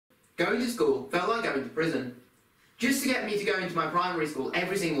Going to school felt like going to prison. Just to get me to go into my primary school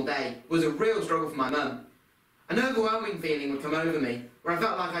every single day was a real struggle for my mum. An overwhelming feeling would come over me, where I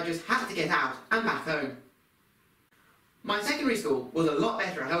felt like I just had to get out and back home. My secondary school was a lot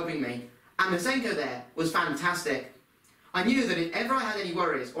better at helping me, and the Senko there was fantastic. I knew that if ever I had any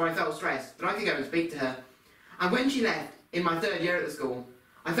worries or I felt stressed, that I could go and speak to her. And when she left, in my third year at the school,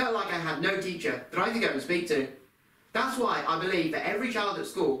 I felt like I had no teacher that I could go and speak to. That's why I believe that every child at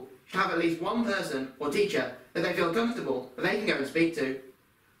school should have at least one person or teacher that they feel comfortable that they can go and speak to.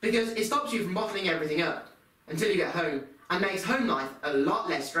 Because it stops you from bottling everything up until you get home and makes home life a lot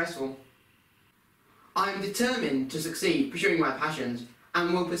less stressful. I am determined to succeed pursuing my passions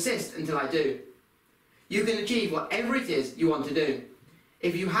and will persist until I do. You can achieve whatever it is you want to do.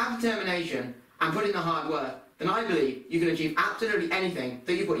 If you have determination and put in the hard work, then I believe you can achieve absolutely anything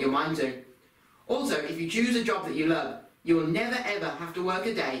that you put your mind to. Also, if you choose a job that you love, you will never ever have to work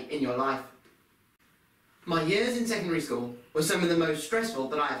a day in your life. My years in secondary school were some of the most stressful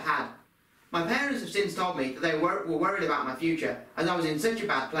that I have had. My parents have since told me that they were worried about my future as I was in such a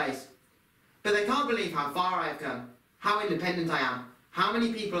bad place. But they can't believe how far I have come, how independent I am, how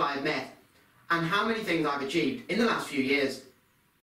many people I have met, and how many things I've achieved in the last few years.